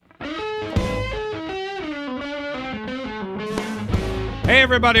Hey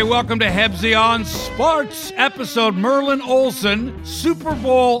everybody, welcome to Hebsy on Sports, episode Merlin Olsen, Super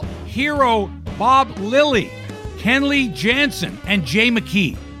Bowl hero Bob Lilly, Kenley Jansen, and Jay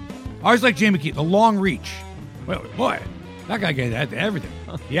McKee. I always like Jay McKee, the long reach. Well, boy, that guy had everything.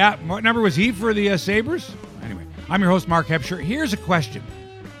 Yeah, what number was he for the Sabres? Anyway, I'm your host, Mark Hebscher. Here's a question.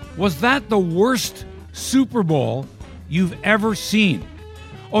 Was that the worst Super Bowl you've ever seen?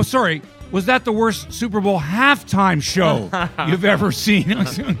 Oh, sorry. Was that the worst Super Bowl halftime show you've ever seen?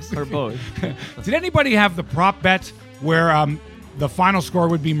 Or both. Did anybody have the prop bet where the final score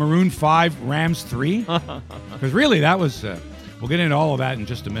would be Maroon 5, Rams 3? Because really, that was... we'll get into all of that in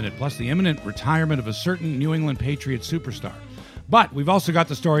just a minute, plus the imminent retirement of a certain New England Patriots superstar. But we've also got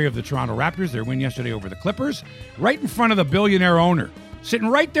the story of the Toronto Raptors, their win yesterday over the Clippers, right in front of the billionaire owner, sitting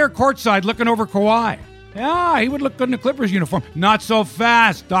right there courtside looking over Kawhi. Yeah, he would look good in a Clippers uniform. Not so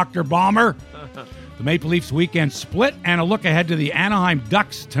fast, Dr. Bomber. The Maple Leafs weekend split and a look ahead to the Anaheim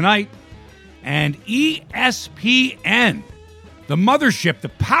Ducks tonight. And ESPN, the mothership, the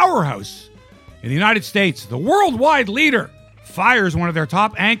powerhouse in the United States, the worldwide leader, fires one of their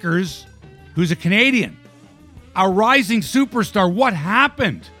top anchors who's a Canadian. A rising superstar. What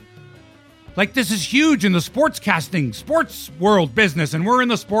happened? Like, this is huge in the sports world business, and we're in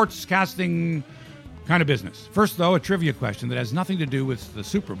the sportscasting kind of business. First, though, a trivia question that has nothing to do with the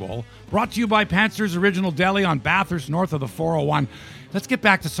Super Bowl. Brought to you by Panzer's Original Deli on Bathurst, north of the 401. Let's get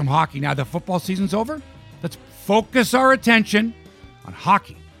back to some hockey now. The football season's over. Let's focus our attention on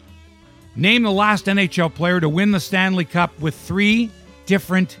hockey. Name the last NHL player to win the Stanley Cup with 3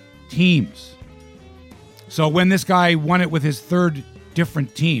 different teams. So when this guy won it with his 3rd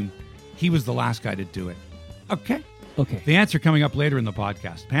different team, he was the last guy to do it. Okay. The answer coming up later in the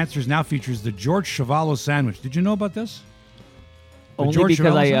podcast. Panthers now features the George Chuvalo sandwich. Did you know about this? Only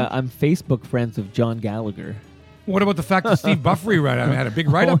because I'm Facebook friends with John Gallagher. What about the fact that Steve Buffery had a big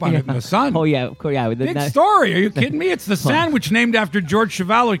write-up on it in The Sun? Oh, yeah. Yeah. Big story. Are you kidding me? It's the sandwich named after George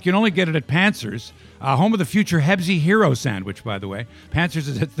Chuvalo. You can only get it at Panthers. Home of the future Hebsy Hero sandwich, by the way. Panthers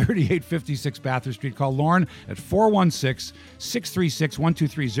is at 3856 Bathurst Street. Call Lauren at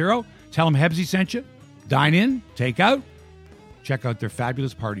 416-636-1230. Tell him Hebsy sent you. Dine in, take out. Check out their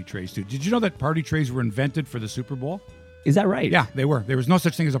fabulous party trays, too. Did you know that party trays were invented for the Super Bowl? Is that right? Yeah, they were. There was no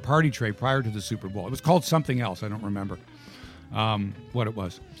such thing as a party tray prior to the Super Bowl. It was called something else. I don't remember what it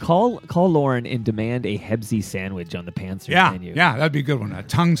was. Call Lauren and demand a Hebsy sandwich on the Panthers menu. Yeah, that'd be a good one. A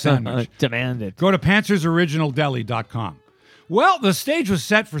tongue sandwich. Demand it. Go to PanthersOriginalDeli.com. Well, the stage was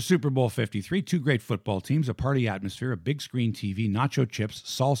set for Super Bowl 53. 2 great football teams, a party atmosphere, a big screen TV, nacho chips,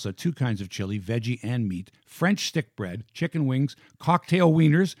 salsa, 2 kinds of chili, veggie and meat, French stick bread, chicken wings, cocktail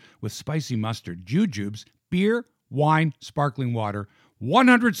wieners with spicy mustard, jujubes, beer, wine, sparkling water,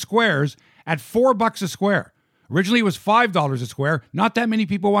 100 squares at $4 a square. Originally, it was $5 a square. Not that many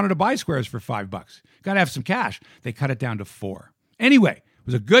people wanted to buy squares for $5. Got to have some cash. They cut it down to $4. Anyway, it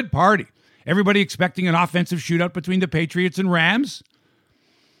was a good party. Everybody expecting an offensive shootout between the Patriots and Rams.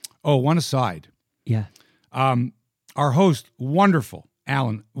 Oh, one aside. Yeah. Our host, wonderful,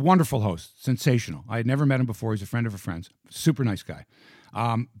 Alan, wonderful host, sensational. I had never met him before. He's a friend of a friend's. Super nice guy.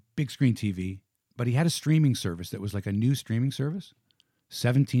 Big screen TV, but he had a streaming service that was like a new streaming service.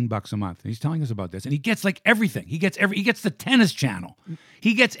 $17 a month. And he's telling us about this. And he gets like everything. He gets the tennis channel.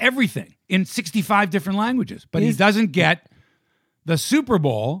 He gets everything in 65 different languages. But he doesn't get the Super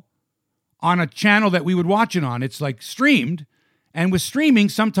Bowl on a channel that we would watch it on. It's like streamed. And with streaming,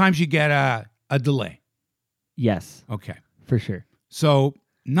 sometimes you get a delay. Yes. Okay. For sure. So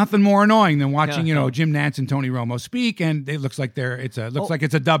nothing more annoying than watching, Jim Nantz and Tony Romo speak, and it looks like it's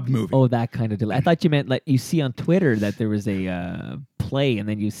a dubbed movie. Oh, that kind of delay. I thought you meant like you see on Twitter that there was a play, and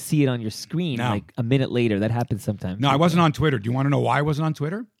then you see it on your screen like a minute later. That happens sometimes. No, I wasn't on Twitter. Do you want to know why I wasn't on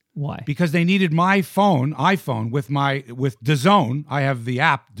Twitter? Why? Because they needed my iPhone with DAZN. I have the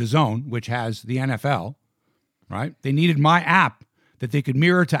app DAZN, which has the NFL, right? They needed my app that they could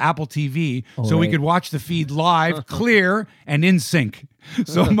mirror to Apple TV we could watch the feed live, clear, and in sync.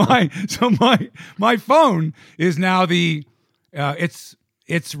 So my phone is now it's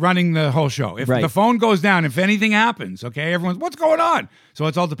running the whole show. If the phone goes down, if anything happens, okay, everyone's, what's going on? So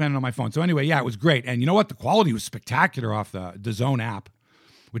it's all dependent on my phone. So anyway, it was great. And you know what? The quality was spectacular off the DAZN app,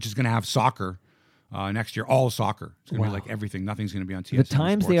 which is going to have soccer next year, all soccer. It's going to be like everything. Nothing's going to be on TSN. The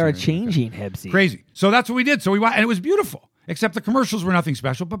times they are changing, Hebsy. Crazy. So that's what we did. So we watched, and it was beautiful. Except the commercials were nothing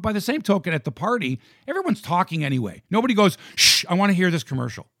special. But by the same token, at the party, everyone's talking anyway. Nobody goes, shh, I want to hear this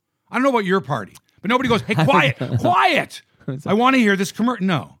commercial. I don't know about your party, but nobody goes, hey, quiet, quiet. I want to hear this commercial.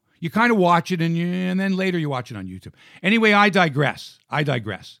 No. You kind of watch it, and then later you watch it on YouTube. Anyway, I digress.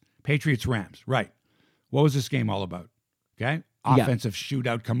 Patriots, Rams. Right. What was this game all about? Okay? offensive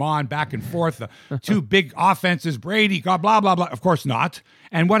shootout. Come on, back and forth. The two big offenses, Brady, God, blah, blah, blah. Of course not.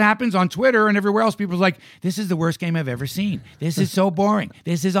 And what happens on Twitter and everywhere else, people's like, this is the worst game I've ever seen. This is so boring.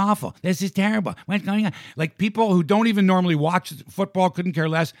 This is awful. This is terrible. What's going on? Like people who don't even normally watch football, couldn't care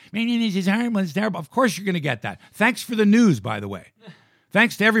less. Man, this is horrible. It's terrible. Of course you're going to get that. Thanks for the news, by the way.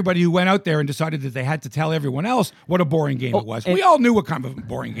 Thanks to everybody who went out there and decided that they had to tell everyone else what a boring game it was. We all knew what kind of a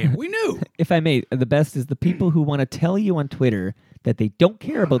boring game. We knew. If I may, the best is the people who want to tell you on Twitter that they don't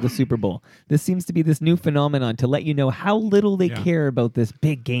care about the Super Bowl. This seems to be this new phenomenon to let you know how little they care about this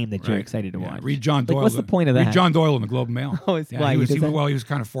big game that you're excited to watch. Read John Doyle. What's the point of that? Read John Doyle in the Globe and Mail. Why? He was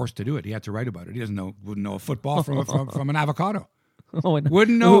kind of forced to do it. He had to write about it. He wouldn't know a football from an avocado.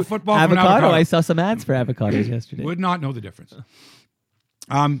 Wouldn't know a football from an avocado. I saw some ads for avocados yesterday. Would not know the difference.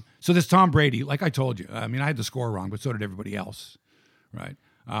 So this Tom Brady, like I told you, I mean, I had the score wrong, but so did everybody else, right?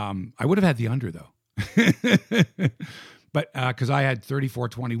 I would have had the under, though. But because I had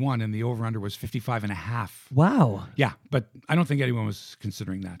 34-21 and the over-under was 55.5. Wow. Yeah, but I don't think anyone was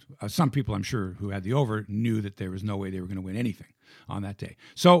considering that. Some people, I'm sure, who had the over knew that there was no way they were going to win anything on that day.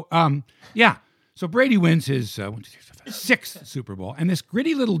 So, So Brady wins his sixth Super Bowl. And this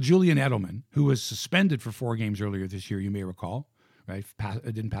gritty little Julian Edelman, who was suspended for 4 games earlier this year, you may recall, right?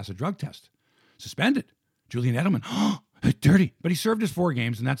 Didn't pass a drug test. Suspended. Julian Edelman, dirty. But he served his 4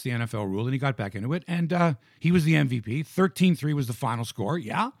 games, and that's the NFL rule, and he got back into it. And he was the MVP. 13-3 was the final score,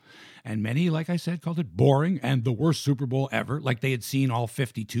 yeah. And many, like I said, called it boring and the worst Super Bowl ever, like they had seen all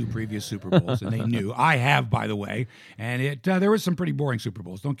 52 previous Super Bowls, and they knew. I have, by the way. And there was some pretty boring Super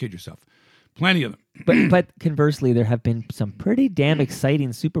Bowls. Don't kid yourself. Plenty of them. But conversely, there have been some pretty damn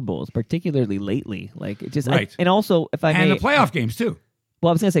exciting Super Bowls, particularly lately. Like it just right. And also, if I may, and the playoff games too. Well,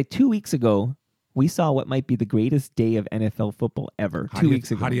 I was going to say 2 weeks ago, we saw what might be the greatest day of NFL football ever. 2 weeks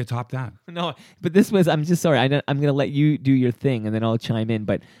ago. How do you top that? No, but this was. I'm just sorry. I'm going to let you do your thing, and then I'll chime in.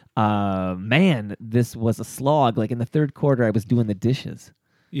 But man, this was a slog. Like in the third quarter, I was doing the dishes.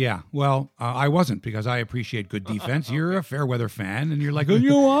 Yeah, well, I wasn't because I appreciate good defense. You're a fair weather fan, and you're like,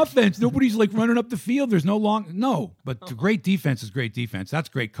 oh, offense. Nobody's like running up the field. There's no, but great defense is great defense. That's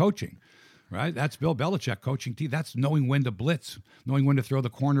great coaching, right? That's Bill Belichick coaching team. That's knowing when to blitz, knowing when to throw the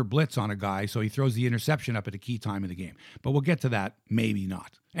corner blitz on a guy so he throws the interception up at a key time of the game. But we'll get to that, maybe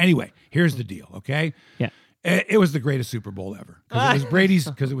not. Anyway, here's the deal, okay? Yeah. It was the greatest Super Bowl ever because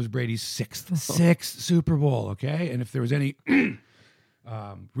it was Brady's sixth Super Bowl, okay? And if there was any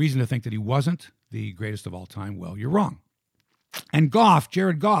reason to think that he wasn't the greatest of all time, well, you're wrong. And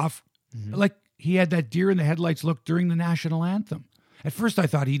Jared Goff, like he had that deer in the headlights look during the national anthem. At first, I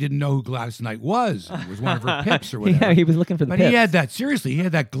thought he didn't know who Gladys Knight was. It was one of her pips or whatever. Yeah, he was looking for the pips. He had that, seriously, he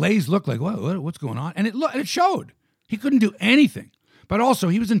had that glazed look like, what's going on? And it showed. He couldn't do anything. But also,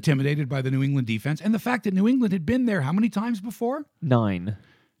 he was intimidated by the New England defense and the fact that New England had been there how many times before? 9.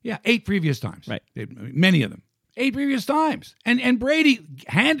 Yeah, 8 previous times. Right. Many of them. 8 previous times. And Brady,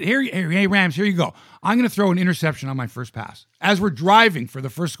 hey, Rams, here you go. I'm going to throw an interception on my first pass. As we're driving for the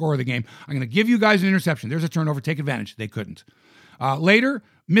first score of the game, I'm going to give you guys an interception. There's a turnover. Take advantage. They couldn't. Later,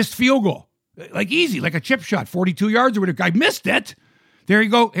 missed field goal. Like easy, like a chip shot, 42 yards or whatever. I missed it. There you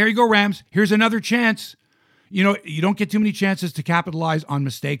go. Here you go, Rams. Here's another chance. You know, you don't get too many chances to capitalize on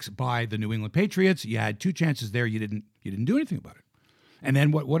mistakes by the New England Patriots. You had 2 chances there. You didn't do anything about it. And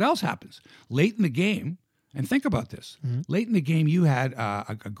then what else happens? Late in the game, and think about this. Mm-hmm. Late in the game, you had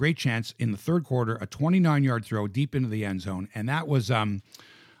a great chance in the third quarter, a 29-yard throw deep into the end zone, and that was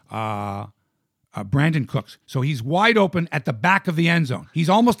Brandon Cooks. So he's wide open at the back of the end zone. He's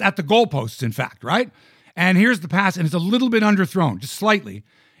almost at the goalposts, in fact, right? And here's the pass, and it's a little bit underthrown, just slightly,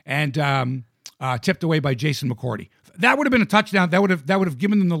 and tipped away by Jason McCourty. That would have been a touchdown. That would have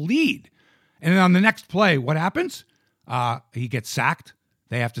given them the lead. And then on the next play, what happens? He gets sacked.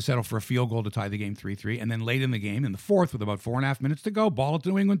 They have to settle for a field goal to tie the game 3-3. And then late in the game, in the fourth, with about 4.5 minutes to go, ball at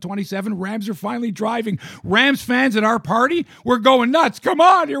New England 27. Rams are finally driving. Rams fans at our party, we're going nuts. Come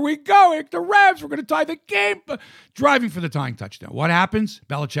on, here we go. The Rams, we're going to tie the game. Driving for the tying touchdown. What happens?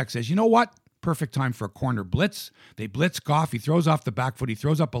 Belichick says, you know what? Perfect time for a corner blitz. They blitz Goff. He throws off the back foot. He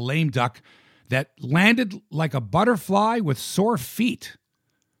throws up a lame duck that landed like a butterfly with sore feet.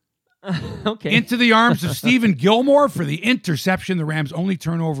 Okay. Into the arms of Stephen Gilmore for the interception, the Rams' only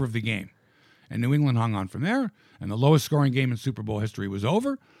turnover of the game. And New England hung on from there, and the lowest scoring game in Super Bowl history was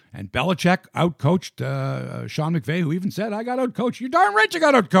over, and Belichick outcoached Sean McVay, who even said, I got outcoached. You're darn right you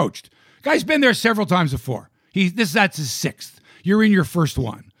got outcoached. Guy's been there several times before. That's his 6th. You're in your first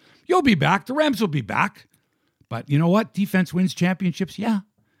one. You'll be back. The Rams will be back. But you know what? Defense wins championships, yeah.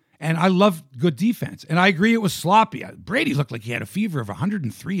 And I love good defense. And I agree it was sloppy. Brady looked like he had a fever of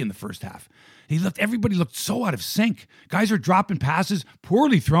 103 in the first half. Everybody looked so out of sync. Guys are dropping passes,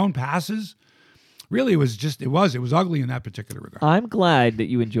 poorly thrown passes. Really, it was ugly in that particular regard. I'm glad that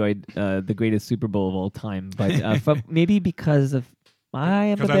you enjoyed the greatest Super Bowl of all time, but maybe because of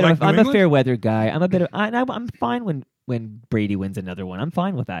I'm a fair weather guy. I'm fine when Brady wins another one. I'm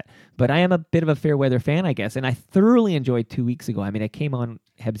fine with that. But I am a bit of a fair weather fan, I guess. And I thoroughly enjoyed 2 weeks ago. I mean, I came on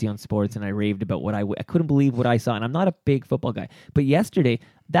Hebsy on Sports and I raved about I couldn't believe what I saw. And I'm not a big football guy. But yesterday,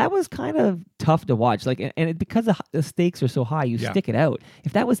 that was kind of tough to watch. Because the stakes are so high, you stick it out.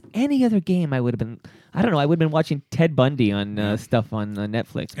 If that was any other game, I would have been watching Ted Bundy on stuff on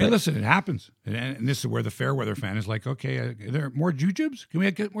Netflix. Hey, listen, it happens. And this is where the fair weather fan is like, okay, are there more jujubes? Can we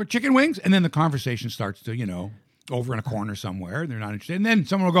get more chicken wings? And then the conversation starts to, over in a corner somewhere. They're not interested. And then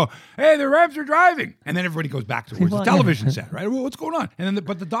someone will go, hey, the Rams are driving. And then everybody goes back towards the television set, right? Well, what's going on? And then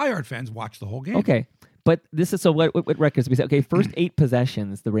but the diehard fans watch the whole game. Okay. But this is, so what records we said? Okay, first 8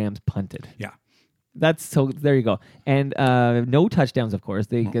 possessions, the Rams punted. Yeah. That's, so there you go. And no touchdowns, of course.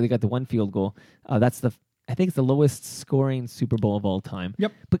 They got the one field goal. I think it's the lowest scoring Super Bowl of all time.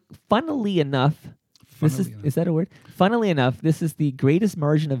 Yep. But funnily enough, is that a word? Funnily enough, this is the greatest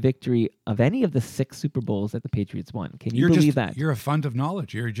margin of victory of any of the 6 Super Bowls that the Patriots won. Can you believe that? You're a font of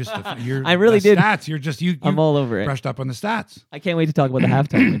knowledge. You're just I really did. Stats. You're just I'm all over it. Brushed up on the stats. I can't wait to talk about the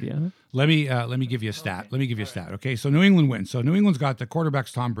halftime with you. Let me give you a stat. Okay, so New England wins. So New England's got the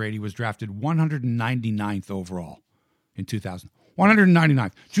quarterback's Tom Brady was drafted 199th overall in 2000.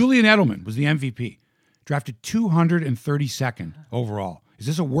 199th. Julian Edelman was the MVP, drafted 232nd overall. Is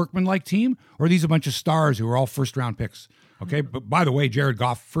this a workman-like team, or are these a bunch of stars who are all first-round picks? Okay, but by the way, Jared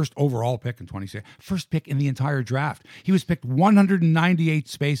Goff, first overall pick in 2016, first pick in the entire draft. He was picked 198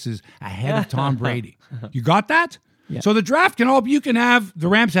 spaces ahead of Tom Brady. You got that? Yeah. So the draft the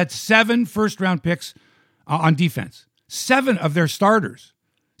Rams had 7 first-round picks on defense. 7 of their starters.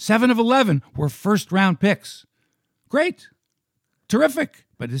 7 of 11 were first-round picks. Great. Terrific.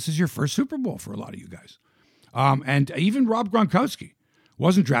 But this is your first Super Bowl for a lot of you guys. And even Rob Gronkowski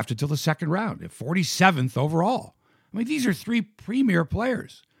wasn't drafted till the second round at 47th overall. I mean, these are 3 premier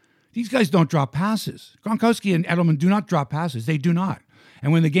players. These guys don't drop passes. Gronkowski and Edelman do not drop passes. They do not.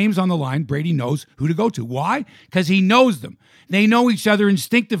 And when the game's on the line, Brady knows who to go to. Why? Because he knows them. They know each other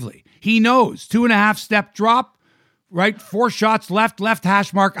instinctively. He knows 2.5-step drop, right? 4 shots left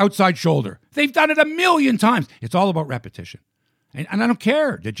hash mark, outside shoulder. They've done it a million times. It's all about repetition. And I don't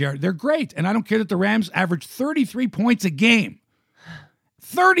care that they're great. And I don't care that the Rams average 33 points a game.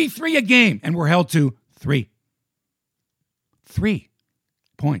 33 a game, and we're held to 3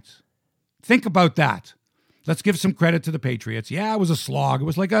 points. Think about that. Let's give some credit to the Patriots. Yeah, it was a slog. It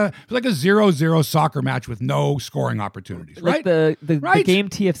was like a 0-0 soccer match with no scoring opportunities, right? Like the game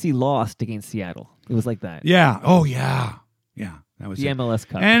TFC lost against Seattle. It was like that. Yeah. Oh, yeah. Yeah. That was the MLS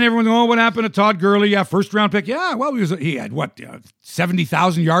Cup. And everyone's going, what happened to Todd Gurley? Yeah, first round pick. Yeah, well, he had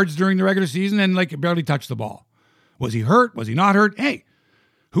 70,000 yards during the regular season and barely touched the ball. Was he hurt? Was he not hurt? Hey,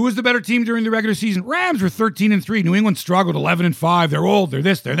 who was the better team during the regular season? Rams were 13-3. New England struggled 11-5. They're old. They're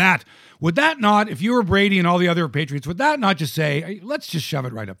this. They're that. Would that not, if you were Brady and all the other Patriots, would that not just say, hey, let's just shove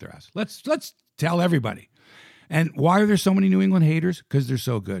it right up their ass? Let's tell everybody. And why are there so many New England haters? Because they're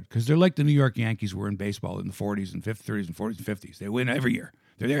so good. Because they're like the New York Yankees were in baseball in the 40s and 30s and 40s and 50s. They win every year.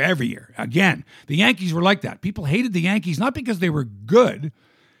 They're there every year. Again, the Yankees were like that. People hated the Yankees not because they were good.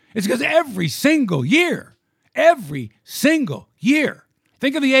 It's because every single year, think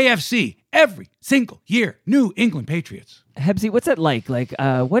of the AFC. Every single year, New England Patriots. Hebsy, what's that like?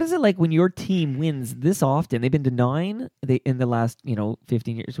 What is it like when your team wins this often? They've been to 9 in the last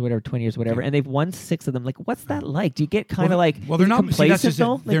 15 years or whatever, 20 years, whatever, and they've won 6 of them. Like, what's that like? Do you get kind of they're not complacent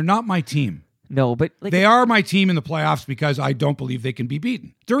though? They're not my team. No, but they are my team in the playoffs because I don't believe they can be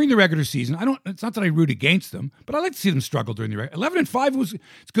beaten. During the regular season, it's not that I root against them, but I like to see them struggle during the regular. 11-5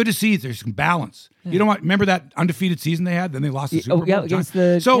 it's good to see there's some balance. Yeah. You know what? Remember that undefeated season they had? Then they lost the Super Bowl. Yeah, against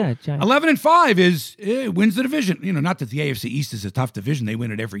the Giants. 11-5 wins the division. Not that the AFC East is a tough division. They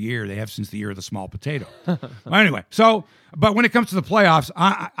win it every year. They have since the year of the small potato. Well, anyway, but when it comes to the playoffs,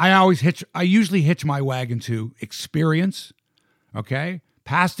 I usually hitch my wagon to experience. Okay.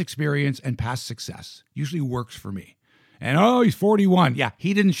 Past experience and past success usually works for me. And, he's 41. Yeah,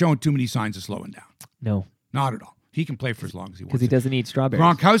 he didn't show too many signs of slowing down. No. Not at all. He can play for as long as he wants. Because he doesn't eat strawberries.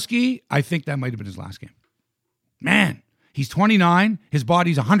 Gronkowski, I think that might have been his last game. Man, he's 29. His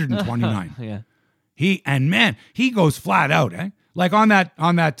body's 129. Yeah. He goes flat out, eh? Like on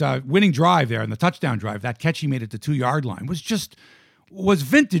that winning drive there, on the touchdown drive, that catch he made at the 2-yard line was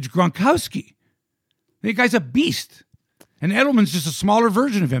vintage Gronkowski. The guy's a beast. And Edelman's just a smaller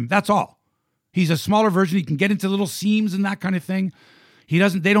version of him. That's all. He's a smaller version. He can get into little seams and that kind of thing.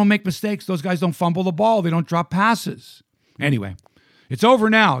 They don't make mistakes. Those guys don't fumble the ball. They don't drop passes. Anyway, it's over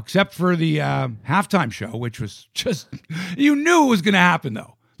now, except for the halftime show, which was just, you knew it was going to happen,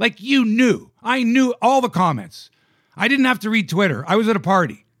 though. Like, you knew. I knew all the comments. I didn't have to read Twitter. I was at a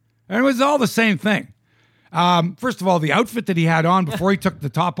party. And it was all the same thing. First of all, the outfit that he had on before he took the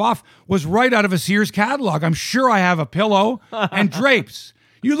top off was right out of a Sears catalog. I'm sure I have a pillow and drapes.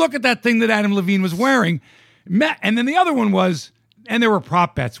 You look at that thing that Adam Levine was wearing, and then the other one was, and there were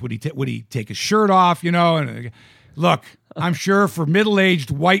prop bets. Would he take his shirt off? And look, I'm sure for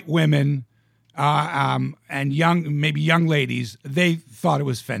middle-aged white women and maybe young ladies, they thought it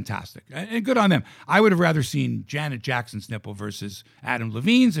was fantastic. And good on them. I would have rather seen Janet Jackson's nipple versus Adam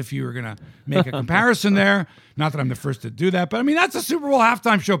Levine's if you were going to make a comparison there. Not that I'm the first to do that, but I mean, that's a Super Bowl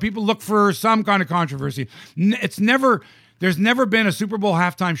halftime show. People look for some kind of controversy. There's never been a Super Bowl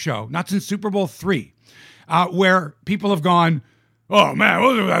halftime show, not since Super Bowl III, where people have gone, oh man,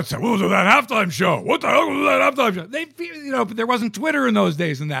 what was that halftime show? What the hell was that halftime show? But there wasn't Twitter in those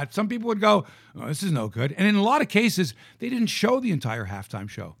days and that. Some people would go, oh, this is no good. And in a lot of cases, they didn't show the entire halftime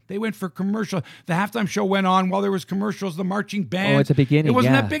show. They went for commercial. The halftime show went on while there was commercials, the marching band. Oh, at the beginning, it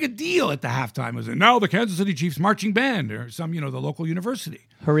wasn't that big a deal at the halftime. It was now the Kansas City Chiefs marching band or some, the local university.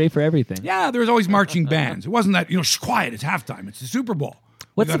 Hooray for everything. Yeah, there was always marching bands. It wasn't that, quiet, it's halftime. It's the Super Bowl.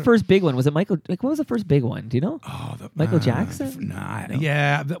 What's the first big one? Was it Michael? What was the first big one? Do you know? Oh, Michael Jackson? Nah, no.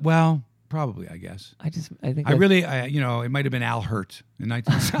 Yeah. Well, probably, I guess. I think. It might have been Al Hurt in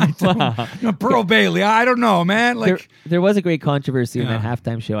 1960. Pearl Bailey. I don't know, man. Like there was a great controversy in that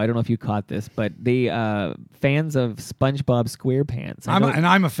halftime show. I don't know if you caught this, but the fans of SpongeBob SquarePants.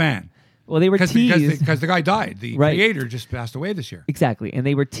 I'm a fan. Well, they were teased because the guy died. The creator just passed away this year. Exactly, and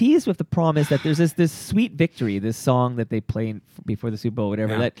they were teased with the promise that there's this sweet victory, this song that they play before the Super Bowl,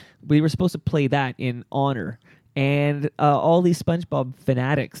 whatever. That we were supposed to play that in honor, and all these SpongeBob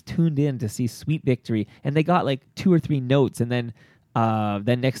fanatics tuned in to see Sweet Victory, and they got like 2 or 3 notes, and then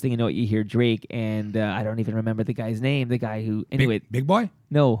next thing you know, you hear Drake, and I don't even remember the guy's name. The guy who Big Boy.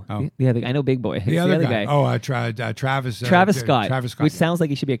 No, I know Big Boy. The other guy. Oh, Travis Scott. Travis Scott, which sounds like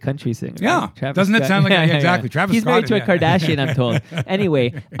he should be a country singer. Yeah, right? Doesn't it sound like exactly? Travis He's Scott. He's married to a Kardashian, I'm told.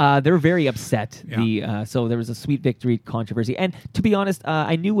 Anyway, they're very upset. Yeah. So there was a Sweet Victory controversy, and to be honest,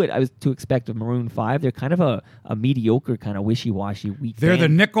 I knew what I was to expect of Maroon 5. They're kind of a mediocre, kind of wishy-washy, weak. They're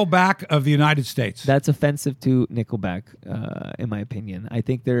band. the Nickelback of the United States. That's offensive to Nickelback, in my opinion. I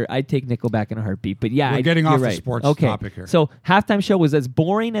think I'd take Nickelback in a heartbeat. But yeah, we're getting off the sports topic here. So halftime show was as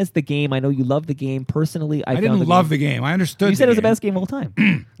boring as the game. I know you love the game. Personally, I didn't love the game. I understood. You said it was the best game of all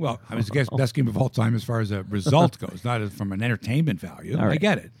time. Well, I was the best game of all time as far as a result goes, not from an entertainment value. Right. I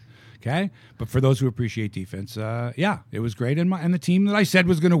get it. Okay, but for those who appreciate defense, it was great, and the team that I said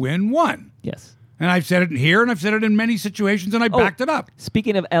was going to win won. Yes. And I've said it here, and I've said it in many situations, and I backed it up.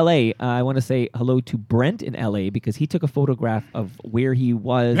 Speaking of L.A., I want to say hello to Brent in L.A. because he took a photograph of where he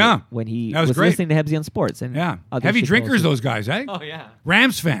was when he was listening to Hebsy on Sports. And heavy drinkers, those guys, eh? Oh, yeah.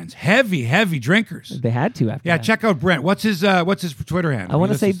 Rams fans, heavy drinkers. They had to after that. Check out Brent. What's his Twitter handle? I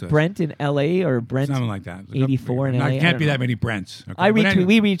want to say Brent in L.A. or Brent something like that. 84 in L.A. It can't be that many Brents. Okay. I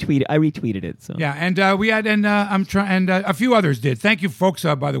retweeted it. So yeah, and we had, and I'm trying, and a few others did. Thank you, folks,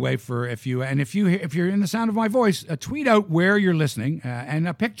 by the way, for if you're in the sound of my voice, tweet out where you're listening and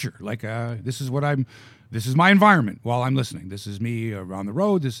a picture like this is my environment while I'm listening. This is me around the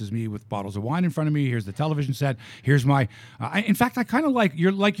road. This is me with bottles of wine in front of me. Here's the television set. Here's my in fact, I kind of like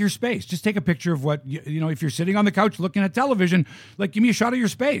your space. Just take a picture of what if you're sitting on the couch looking at television, like give me a shot of your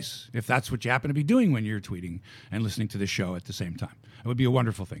space if that's what you happen to be doing when you're tweeting and listening to this show at the same time. It would be a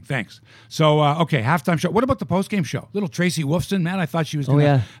wonderful thing. Thanks. So, halftime show. What about the postgame show? Little Tracy Wolfson, man. I thought she was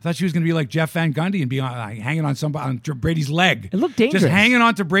going to be like Jeff Van Gundy and be hanging on Brady's leg. It looked dangerous. Just hanging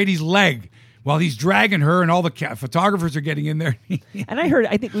on to Brady's leg while he's dragging her, and all the photographers are getting in there. And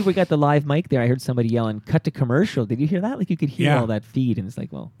I think we got the live mic there. I heard somebody yelling, "Cut to commercial." Did you hear that? Like you could hear all that feed, and it's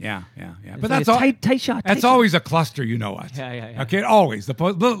like, well, yeah. But like that's all tight shot. That's always a cluster, you know what? Yeah. Okay, always.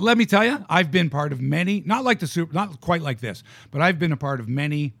 But let me tell you, I've been part of many, not quite like this, but I've been a part of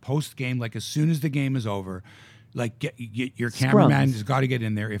many post game. Like as soon as the game is over. Like get your cameraman has got to get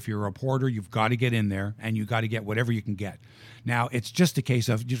in there. If you're a reporter, you've got to get in there, and you got to get whatever you can get. Now it's just a case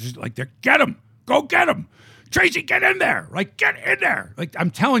of just like get him, go get him, Tracy, get in there, like get in there. Like I'm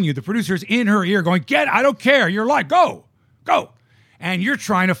telling you, the producer's in her ear going, I don't care, you're like go, and you're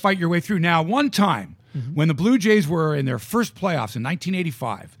trying to fight your way through. Now one time When the Blue Jays were in their first playoffs in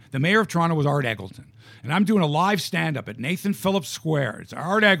 1985, the mayor of Toronto was Art Eggleton. And I'm doing a live stand-up at Nathan Phillips Square. It's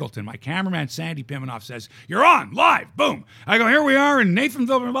Art Eggleton. My cameraman, Sandy Pimenoff, says, "You're on, live, boom." I go, here we are in Nathan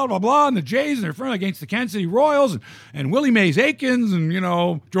Phillips, blah, blah, blah, and the Jays, and they're front against the Kansas City Royals, and Willie Mays Aikens, and,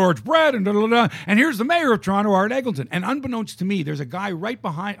 George Brett, and da-da-da. And here's the mayor of Toronto, Art Eggleton. And unbeknownst to me, there's a guy right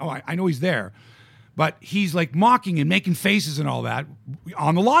behind, I know he's there, but he's like mocking and making faces and all that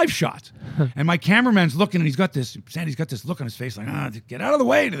on the live shot. And my cameraman's looking, and Sandy's got this look on his face like, get out of the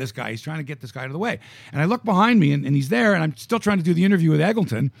way to this guy. He's trying to get this guy out of the way. And I look behind me, and he's there, and I'm still trying to do the interview with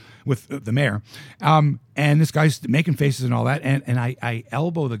Eggleton, with the mayor. And this guy's making faces and all that. And I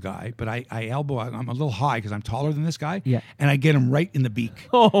elbow the guy, but I'm a little high because I'm taller than this guy. Yeah. And I get him right in the beak.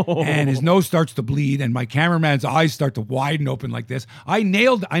 Oh. And his nose starts to bleed, and my cameraman's eyes start to widen open like this.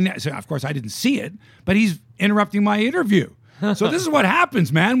 So of course, I didn't see it, but he's interrupting my interview. So this is what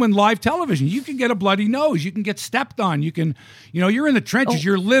happens, man, when live television. You can get a bloody nose. You can get stepped on. You can, you're in the trenches. Oh.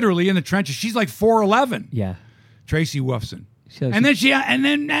 You're literally in the trenches. She's like 4'11". Yeah. Tracy Wolfson. And then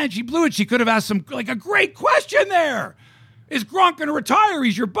she blew it. She could have asked a great question there. Is Gronk going to retire?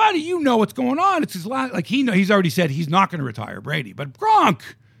 He's your buddy. You know what's going on. It's his last. He's already said he's not going to retire, Brady. But Gronk.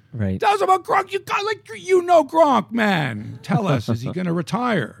 Right. Tell us about Gronk. You know Gronk, man. Tell us, is he going to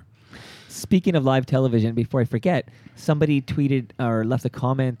retire? Speaking of live television, before I forget, somebody tweeted or left a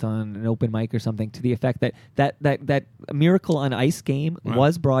comment on an open mic or something to the effect that Miracle on Ice game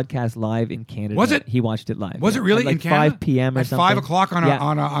was broadcast live in Canada. Was it? He watched it live. Was it really at in Canada? 5 p.m. or at something? At 5 o'clock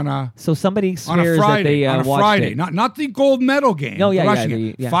on a. So somebody swears Friday, that they on a watched Friday, it. not the gold medal game. No, yeah,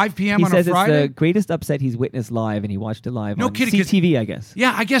 Rushing it. 5 p.m. on a Friday. He says it's the greatest upset he's witnessed live, and he watched it live on CTV, I guess.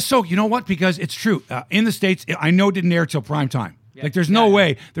 Yeah, I guess so. You know what? Because it's true. In the States, I know it didn't air till prime time. Yeah. There's no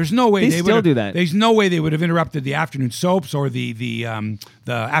way they still do that. There's no way they would have interrupted the afternoon soaps or the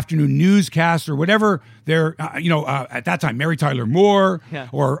afternoon newscast or whatever. At that time, Mary Tyler Moore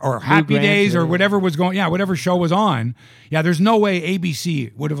or Happy Days or whatever was going. Yeah, whatever show was on. Yeah, there's no way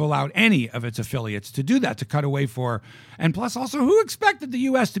ABC would have allowed any of its affiliates to do that, to cut away for. And plus, also, who expected the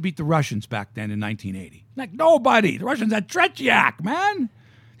U.S. to beat the Russians back then in 1980? Like nobody. The Russians had Tretiak, man.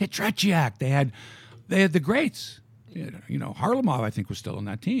 They had Tretiak. They had the greats. Harlamov, I think, was still on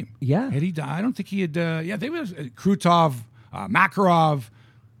that team. Yeah. Had he died? I don't think he had. They was Krutov, Makarov,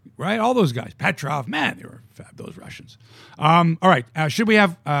 right? All those guys. Petrov. Man, they were fab, those Russians. All right. Should we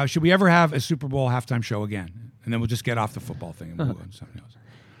ever have a Super Bowl halftime show again? And then we'll just get off the football thing and move on to something else.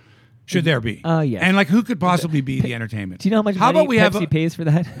 Should there be? Yes. And who could possibly be the entertainment? Do you know how much money Pepsi pays for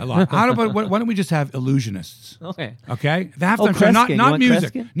that? A lot. Why don't we just have illusionists? Okay. The halftime show, not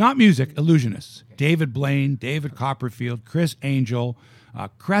music. Kreskin? Not music, illusionists. David Blaine, David Copperfield, Chris Angel,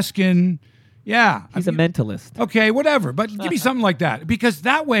 Kreskin. Yeah. He's a mentalist. Okay, whatever. But give me something like that. Because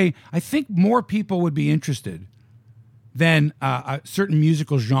that way, I think more people would be interested than a certain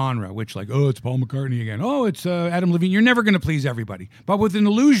musical genre, which it's Paul McCartney again. Oh, it's Adam Levine. You're never going to please everybody. But with an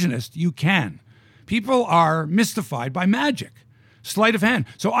illusionist, you can. People are mystified by magic. Sleight of hand.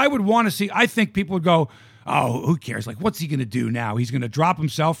 So I would want to see, I think people would go, oh, who cares? What's he going to do now? He's going to drop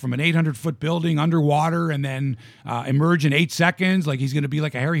himself from an 800-foot building underwater and then emerge in 8 seconds. He's going to be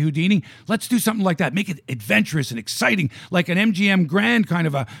like a Harry Houdini. Let's do something like that. Make it adventurous and exciting, like an MGM Grand kind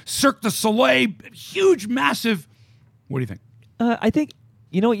of a Cirque du Soleil, huge, massive. What do you think? I think,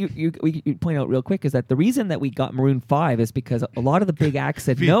 what you point out real quick is that the reason that we got Maroon 5 is because a lot of the big acts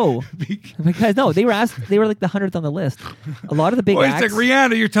said no. Because they were asked, they were like the 100th on the list. A lot of the big acts. It's like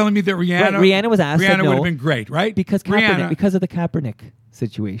Rihanna. You're telling me that Rihanna. Right, Rihanna was asked. Rihanna no, would have been great, right? Because because of the Kaepernick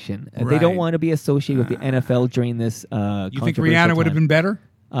situation. Right. They don't want to be associated with the NFL during this. You think Rihanna would have been better?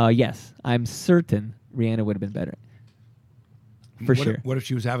 Yes, I'm certain Rihanna would have been better. Sure. What if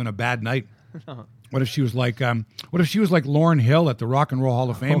she was having a bad night? What if she was like Lauryn Hill at the Rock and Roll Hall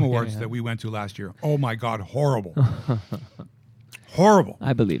of Fame Awards that we went to last year? Oh my God, horrible. Horrible.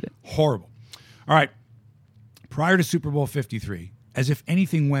 I believe it. Horrible. All right. Prior to Super Bowl 53, as if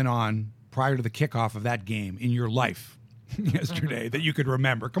anything went on prior to the kickoff of that game in your life yesterday that you could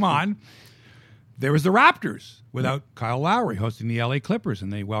remember. Come on. There was the Raptors without Kyle Lowry hosting the LA Clippers,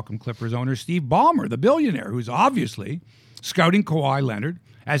 and they welcomed Clippers owner Steve Ballmer, the billionaire, who's obviously scouting Kawhi Leonard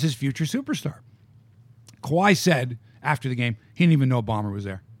as his future superstar. Kawhi said after the game, he didn't even know Ballmer was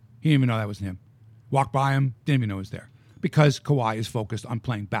there. He didn't even know that was him. Walked by him, didn't even know he was there. Because Kawhi is focused on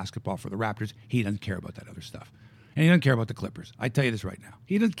playing basketball for the Raptors. He doesn't care about that other stuff. And he doesn't care about the Clippers. I tell you this right now.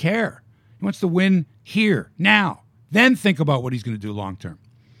 He doesn't care. He wants to win here, now. Then think about what he's going to do long term.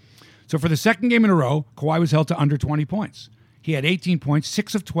 So for the second game in a row, Kawhi was held to under 20 points. He had 18 points,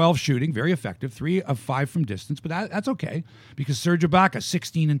 6 of 12 shooting, very effective, 3 of 5 from distance, but that's okay because Serge Ibaka,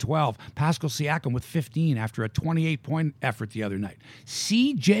 16 and 12. Pascal Siakam with 15 after a 28-point effort the other night.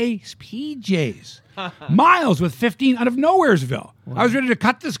 CJ's PJs. Miles with 15 out of Nowheresville. I was ready to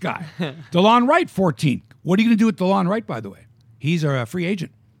cut this guy. DeLon Wright, 14. What are you going to do with DeLon Wright, by the way? He's a free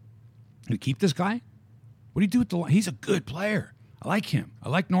agent. You keep this guy? What do you do with DeLon? He's a good player. I like him. I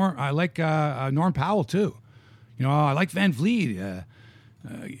like Norm Powell, too. You know, I like Van Vliet.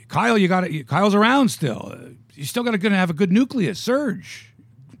 Kyle, Kyle's around still. You still got to have a good nucleus. Serge,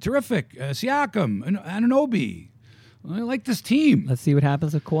 terrific. Siakam, Anunoby. I like this team. Let's see what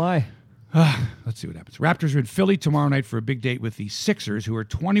happens with Kawhi. Let's see what happens. Raptors are in Philly tomorrow night for a big date with the Sixers, who are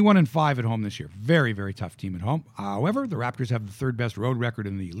 21-5 at home this year. Very, very tough team at home. However, the Raptors have the third best road record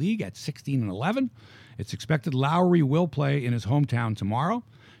in the league at 16-11. It's expected Lowry will play in his hometown tomorrow.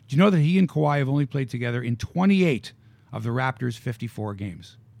 Do you know that he and Kawhi have only played together in 28 of the Raptors' 54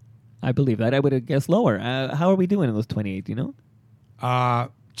 games? I believe that. I would have guessed lower. How are we doing in those 28? Do you know?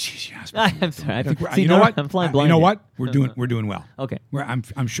 Jeez, you asked me. I'm sorry. You know what? I'm flying blind. You know what? We're doing well. Okay. I'm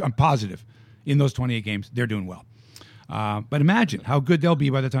positive in those 28 games they're doing well. But imagine how good they'll be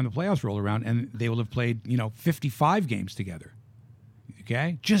by the time the playoffs roll around, and they will have played 55 games together.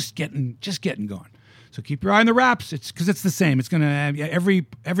 Okay, just getting going. So keep your eye on the Raps. It's because it's the same. It's going to every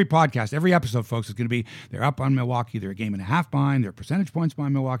podcast, every episode, folks, is going to be they're up on Milwaukee. They're a game and a half behind. They're percentage points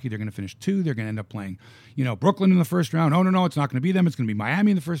behind Milwaukee. They're going to finish 2. They're going to end up playing, Brooklyn in the first round. Oh no, it's not going to be them. It's going to be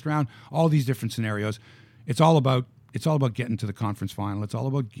Miami in the first round. All these different scenarios. It's all about getting to the conference final. It's all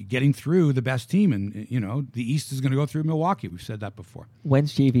about getting through the best team, and the East is going to go through Milwaukee. We've said that before.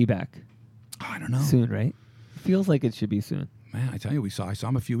 When's JV back? Oh, I don't know. Soon, right? Feels like it should be soon. Man, I tell you, I saw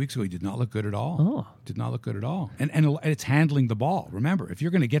him a few weeks ago. He did not look good at all. Oh. Did not look good at all. And it's handling the ball. Remember, if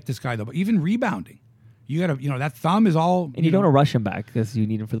you're going to get this guy the ball, even rebounding, you got to, that thumb is all. And you don't want to rush him back because you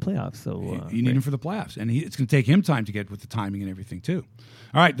need him for the playoffs. So you need him for the playoffs, and it's going to take him time to get with the timing and everything too.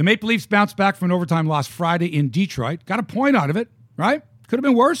 All right, the Maple Leafs bounced back from an overtime loss Friday in Detroit. Got a point out of it, right? Could have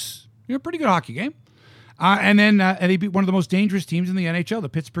been worse. Pretty good hockey game. And then they beat one of the most dangerous teams in the NHL, the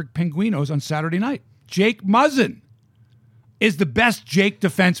Pittsburgh Penguinos, on Saturday night. Jake Muzzin is the best Jake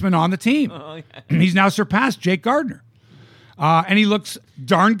defenseman on the team. Oh, yeah. He's now surpassed Jake Gardner. And he looks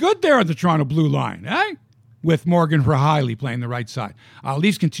darn good there on the Toronto blue line, with Morgan Rahaili playing the right side.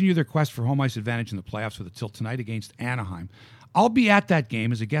 Leafs continue their quest for home ice advantage in the playoffs with a tilt tonight against Anaheim. I'll be at that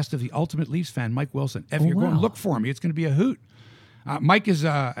game as a guest of the ultimate Leafs fan, Mike Wilson. If you're going to look for me, it's going to be a hoot. Mike is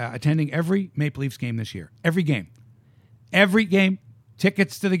attending every Maple Leafs game this year. Every game.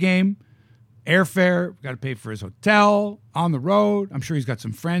 Tickets to the game. Airfare, got to pay for his hotel, on the road. I'm sure he's got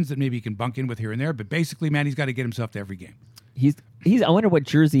some friends that maybe he can bunk in with here and there. But basically, man, he's got to get himself to every game. I wonder what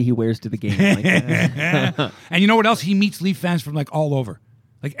jersey he wears to the game. And you know what else? He meets Leaf fans from all over.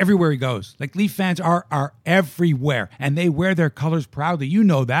 Everywhere he goes. Leaf fans are everywhere. And they wear their colors proudly. You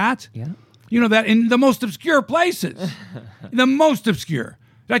know that. Yeah. You know that in the most obscure places. The most obscure.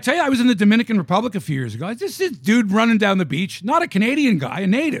 Did I tell you I was in the Dominican Republic a few years ago? This dude running down the beach, not a Canadian guy, a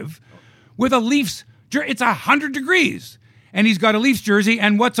native, with a Leafs jersey. It's 100 degrees. And he's got a Leafs jersey.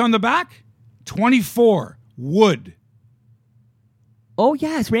 And what's on the back? 24. Wood. Oh,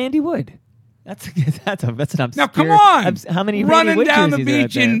 yes, Randy Wood. That's an obscure. Now, come on. How many running Randy Wood down the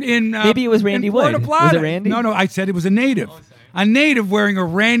jerseys beach in maybe it was Randy Wood. Was it Randy? No, I said it was a native. A native wearing a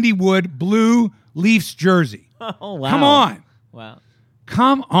Randy Wood blue Leafs jersey. Oh, wow. Come on. Wow.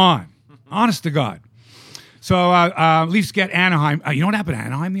 Come on. Honest to God. So Leafs get Anaheim. You know what happened to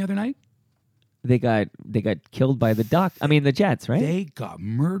Anaheim the other night? They got killed by the Jets, right? They got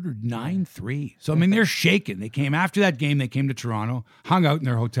murdered 9-3. So, they're shaken. They came after that game. They came to Toronto, hung out in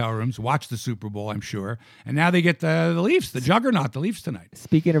their hotel rooms, watched the Super Bowl, I'm sure. And now they get the Leafs, the juggernaut, the Leafs tonight.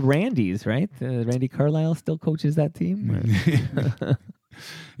 Speaking of Randys, right? Randy Carlyle still coaches that team?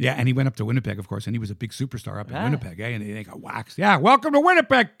 Yeah, and he went up to Winnipeg, of course, and he was a big superstar up in Winnipeg, and they got waxed. Yeah, welcome to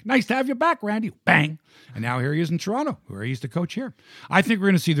Winnipeg. Nice to have you back, Randy. Bang. And now here he is in Toronto, where he used to coach here. I think we're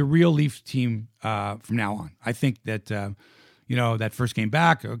going to see the real Leafs team from now on. I think that, that first game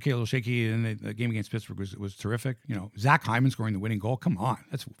back, okay, a little shaky, and the game against Pittsburgh was terrific. Zach Hyman scoring the winning goal. Come on.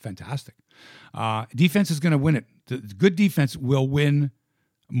 That's fantastic. Defense is going to win it. The good defense will win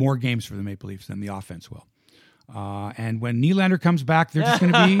more games for the Maple Leafs than the offense will. And when Nylander comes back, they're just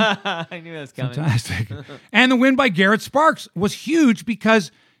going to be I knew that was coming. Fantastic. And the win by Garrett Sparks was huge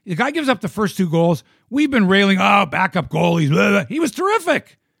because the guy gives up the first 2 goals. We've been railing, backup goalies. Blah, blah. He was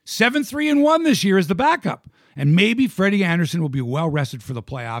terrific. 7-3-1 this year as the backup. And maybe Freddie Anderson will be well rested for the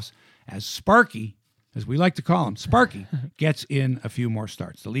playoffs as Sparky as we like to call him, Sparky, gets in a few more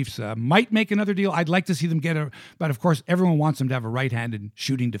starts. The Leafs might make another deal. I'd like to see them but of course, everyone wants them to have a right-handed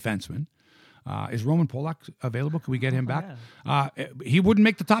shooting defenseman. Is Roman Polak available? Can we get him back? Yeah. He wouldn't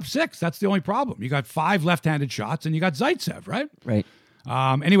make the top 6. That's the only problem. You got 5 left-handed shots, and you got Zaitsev, right? Right.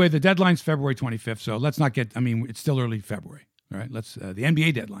 Anyway, the deadline's February 25th, so let's not get. It's still early February, all right? Let's. The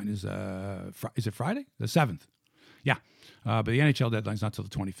NBA deadline is it Friday? The 7th. Yeah. But the NHL deadline's not till the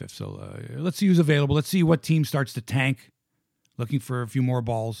 25th, so let's see who's available. Let's see what team starts to tank, looking for a few more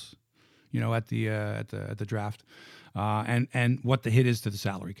balls, at the draft, and what the hit is to the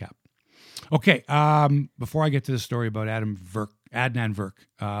salary cap. Okay, before I get to the story about Adnan Virk,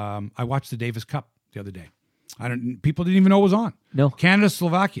 I watched the Davis Cup the other day. People didn't even know it was on. No. Canada,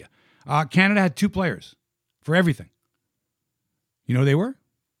 Slovakia. Canada had 2 players for everything. You know who they were?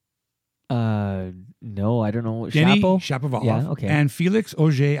 No, I don't know. Denis Shapovalov, yeah, okay. and Felix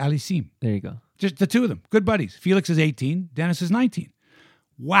Auger-Aliassime. There you go. Just the 2 of them. Good buddies. Felix is 18. Dennis is 19.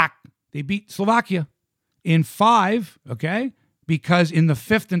 Whack. They beat Slovakia in 5, okay? Because in the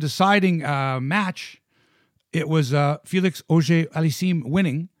 5th and deciding match, it was Felix Auger-Aliassime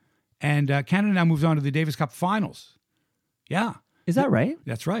winning, and Canada now moves on to the Davis Cup finals. Yeah. Is that right?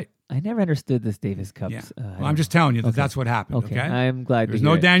 That's right. I never understood this Davis Cup. Yeah. I'm just telling you that that's what happened, okay? I'm glad There's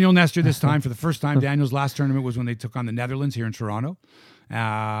no Daniel Nestor this time. For the first time, Daniel's last tournament was when they took on the Netherlands here in Toronto.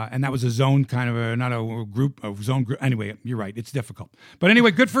 And that was a zone kind of not a group, a zone group. Anyway, you're right. It's difficult. But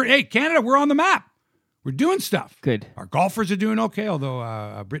anyway, good for, hey, Canada, we're on the map. We're doing stuff. Good. Our golfers are doing okay,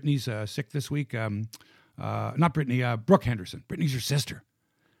 although Brittany's sick this week. Not Brittany, Brooke Henderson. Brittany's her sister.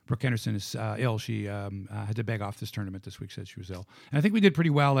 Brooke Henderson is ill. She had to beg off this tournament this week, said she was ill. And I think we did pretty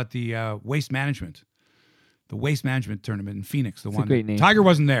well at the Waste Management tournament in Phoenix. It's a great name. Tiger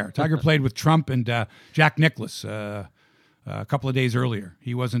wasn't there. Tiger played with Trump and Jack Nicklaus a couple of days earlier.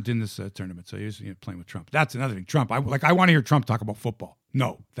 He wasn't in this tournament, so he was playing with Trump. That's another thing. Trump. I want to hear Trump talk about football.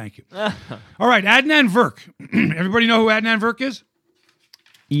 No, thank you. All right, Adnan Virk. Everybody know who Adnan Virk is?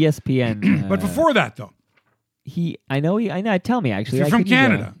 ESPN. But before that, though. I know. Tell me, actually. If you're from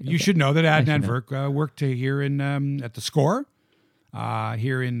Canada, you should know that Adnan Virk worked here in at the Score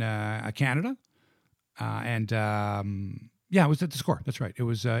here in Canada. It was at the Score. That's right. It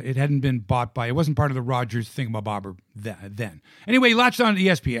was. It hadn't been bought by. It wasn't part of the Rogers thingamabobber then. Anyway, he latched on to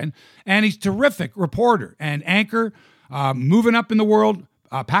ESPN, and he's a terrific reporter and anchor, moving up in the world.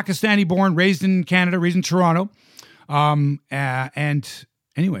 Pakistani-born, raised in Canada, raised in Toronto. And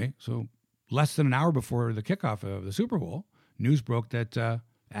anyway, so less than an hour before the kickoff of the Super Bowl, news broke that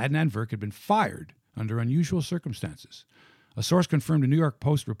Adnan Virk had been fired under unusual circumstances. A source confirmed a New York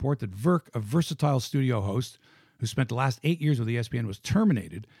Post report that Virk, a versatile studio host who spent the last 8 years with ESPN, was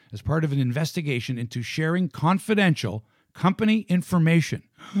terminated as part of an investigation into sharing confidential company information.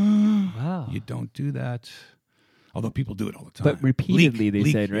 Wow. You don't do that. Although people do it all the time. But repeatedly,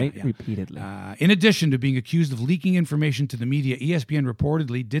 they said, right? Yeah. Repeatedly. In addition to being accused of leaking information to the media, ESPN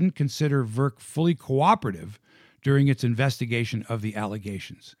reportedly didn't consider Virk fully cooperative during its investigation of the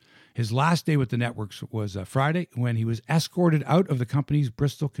allegations. His last day with the networks was Friday, when he was escorted out of the company's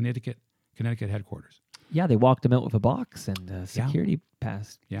Bristol, Connecticut headquarters. Yeah, they walked him out with a box and security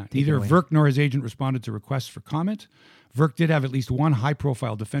pass. Yeah, neither Virk nor his agent responded to requests for comment. Virk did have at least one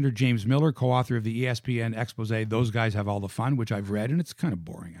high-profile defender, James Miller, co-author of the ESPN expose. Those guys have all the fun, which I've read, and it's kind of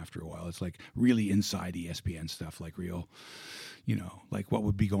boring after a while. It's like really inside ESPN stuff, like real, like what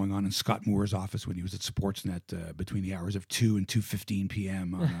would be going on in Scott Moore's office when he was at Sportsnet between the hours of 2 and 2:15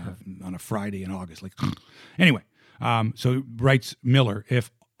 p.m. on a Friday in August. Anyway, so writes Miller,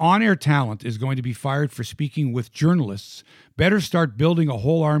 if on-air talent is going to be fired for speaking with journalists, better start building a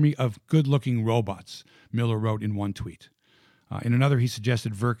whole army of good-looking robots, Miller wrote in one tweet. In another, he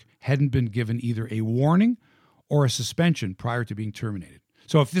suggested Virk hadn't been given either a warning or a suspension prior to being terminated.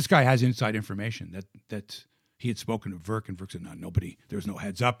 So if this guy has inside information that he had spoken to Virk, and Virk said, no, nobody, there was no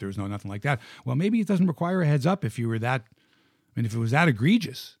heads up, there was no nothing like that. Well, maybe it doesn't require a heads up if you were that, if it was that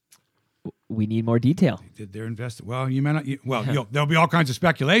egregious. We need more detail. Did their invest? Well, you may not. There'll be all kinds of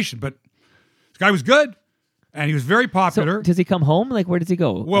speculation, but this guy was good, and he was very popular. So does he come home? Like, where does he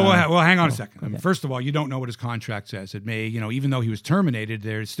go? Well, hang on a second. Okay. First of all, you don't know what his contract says. It may, even though he was terminated,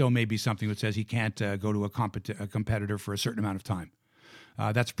 there still may be something that says he can't go to a competitor for a certain amount of time.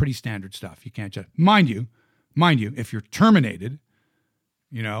 That's pretty standard stuff. You can't just mind you, if you're terminated,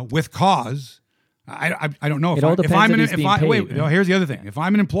 with cause. I don't know. Here's the other thing. If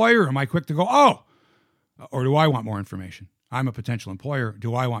I'm an employer, am I quick to go, or do I want more information? I'm a potential employer.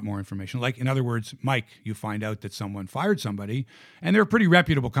 Do I want more information? Like, in other words, Mike, you find out that someone fired somebody, and they're a pretty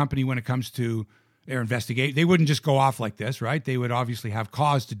reputable company when it comes to their investigation. They wouldn't just go off like this, right? They would obviously have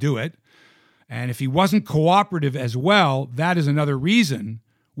cause to do it. And if he wasn't cooperative as well, that is another reason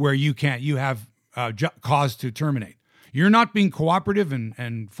where you have cause to terminate. You're not being cooperative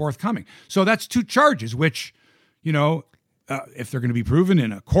and forthcoming. So that's 2 charges, which, if they're going to be proven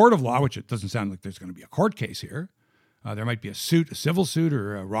in a court of law, which it doesn't sound like there's going to be a court case here, there might be a civil suit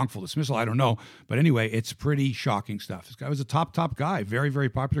or a wrongful dismissal. I don't know. But anyway, it's pretty shocking stuff. This guy was a top guy, very, very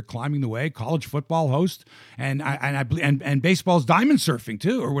popular, climbing the way, college football host, and baseball's diamond surfing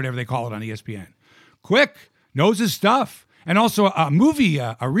too, or whatever they call it on ESPN. Quick, knows his stuff, and also a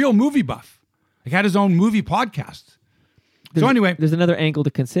real movie buff. He had his own movie podcast. There's another angle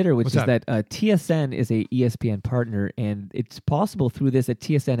to consider, which is that TSN is a ESPN partner, and it's possible through this that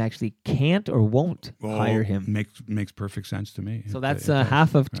TSN actually can't or won't hire him. Makes perfect sense to me. So that's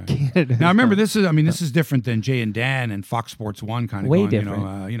half of Canada. Now remember, this is different than Jay and Dan and Fox Sports 1 kind of way going, different.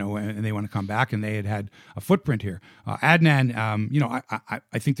 And they want to come back, and they had a footprint here. Adnan,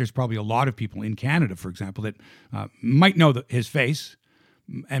 I think there's probably a lot of people in Canada, for example, that might know his face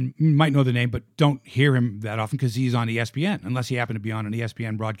and might know the name, but don't hear him that often because he's on ESPN. Unless he happened to be on an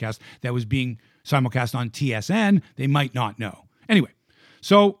ESPN broadcast that was being simulcast on TSN, they might not know. Anyway,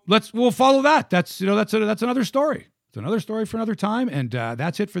 so we'll follow that. That's another story. It's another story for another time, and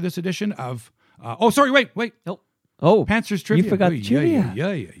that's it for this edition of. Wait. Nope. Oh, Panthers trivia. You forgot the trivia.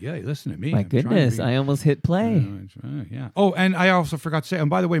 Yeah. Listen to me. My goodness, I almost hit play. Yeah. Oh, and I also forgot to say. And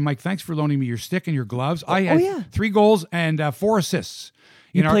by the way, Mike, thanks for loaning me your stick and your gloves. I had 3 goals and 4 assists.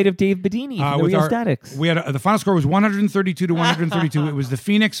 You played of Dave Bedini from the Rio Statics. We had the final score was 132 to 132. It was the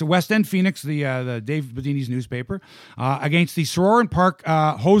Phoenix, West End Phoenix, the Dave Bedini's newspaper, against the Sorauren Park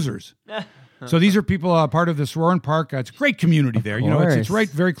Hosers. So these are people part of the Sorauren Park. It's a great community there. It's right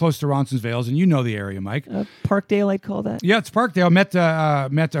very close to Ronson's Vales, and you know the area, Mike. Parkdale, I'd call that. Yeah, it's Parkdale. Met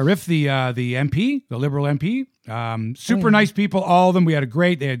Arif, the MP, the Liberal MP. Super nice people, all of them. We had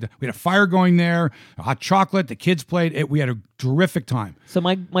a fire going there, hot chocolate. The kids played. We had a terrific time. So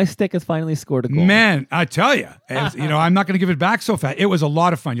my stick has finally scored a goal. Man, I tell you, I'm not going to give it back so fast. It was a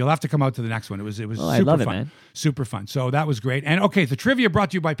lot of fun. You'll have to come out to the next one. It was super I love fun. It, man. Super fun. So that was great. And okay, the trivia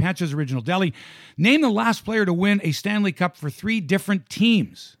brought to you by Pancho's Original Deli. Name the last player to win a Stanley Cup for 3 different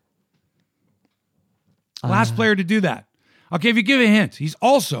teams. Last player to do that. Okay, if you give a hint, he's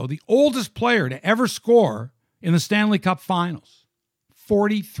also the oldest player to ever score in the Stanley Cup Finals.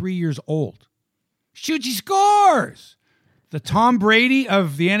 43 years old. Shoot, he scores! The Tom Brady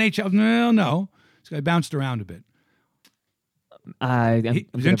of the NHL. No. This guy bounced around a bit. He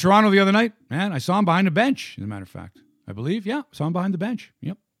was in Toronto the other night. Man, I saw him behind the bench, as a matter of fact. I believe, yeah. Saw him behind the bench.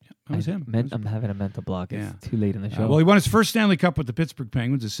 Yep. That was him. I'm having a mental block. It's too late in the show. Well, he won his first Stanley Cup with the Pittsburgh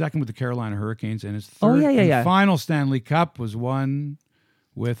Penguins, his second with the Carolina Hurricanes, and his third and final Stanley Cup was won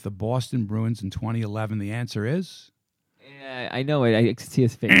with the Boston Bruins in 2011. The answer is? Yeah, I know it. I see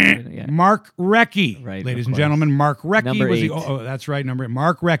his face. Mark Recchi. Right, ladies and gentlemen, Mark Recchi Number was 8. that's right,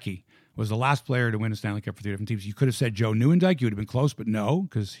 Mark Recchi was the last player to win a Stanley Cup for 3 different teams. You could have said Joe Nieuwendyk. You would have been close, but no,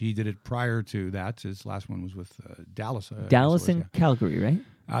 because he did it prior to that. His last one was with Dallas. Dallas and Calgary, right?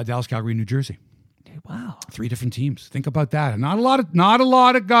 Dallas, Calgary, New Jersey. Wow. 3 different teams. Think about that. Not a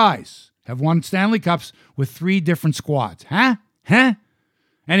lot of guys have won Stanley Cups with 3 different squads. Huh?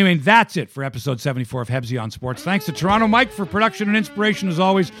 Anyway, that's it for episode 74 of Hebsy on Sports. Thanks to Toronto Mike for production and inspiration as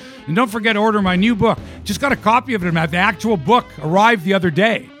always. And don't forget to order my new book. Just got a copy of it. The actual book arrived the other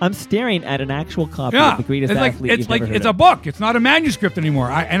day. I'm staring at an actual copy of The Greatest Athlete You've Never Heard It's of. a book. It's not a manuscript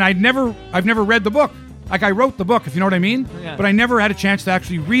anymore. I've never read the book. Like, I wrote the book, if you know what I mean. Yeah. But I never had a chance to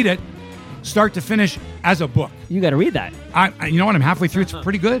actually read it start to finish as a book. You got to read that. You know what? I'm halfway through. It's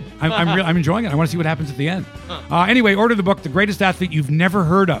pretty good. I'm enjoying it. I want to see what happens at the end. Anyway, order the book, The Greatest Athlete You've Never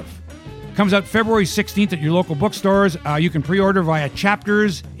Heard Of. Comes out February 16th at your local bookstores. You can pre-order via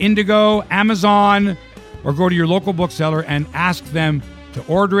Chapters, Indigo, Amazon, or go to your local bookseller and ask them to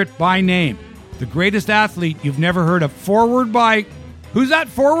order it by name. The Greatest Athlete You've Never Heard Of. Forward by... Who's that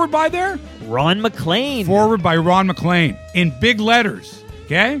forward by there? Ron McLean. Forward by Ron McLean. In big letters.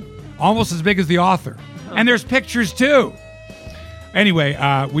 Okay? Almost as big as the author. And there's pictures too. Anyway,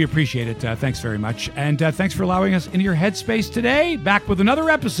 we appreciate it. Thanks very much. And thanks for allowing us into your headspace today. Back with another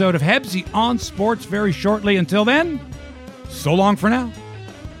episode of Hebsy on Sports very shortly. Until then, so long for now.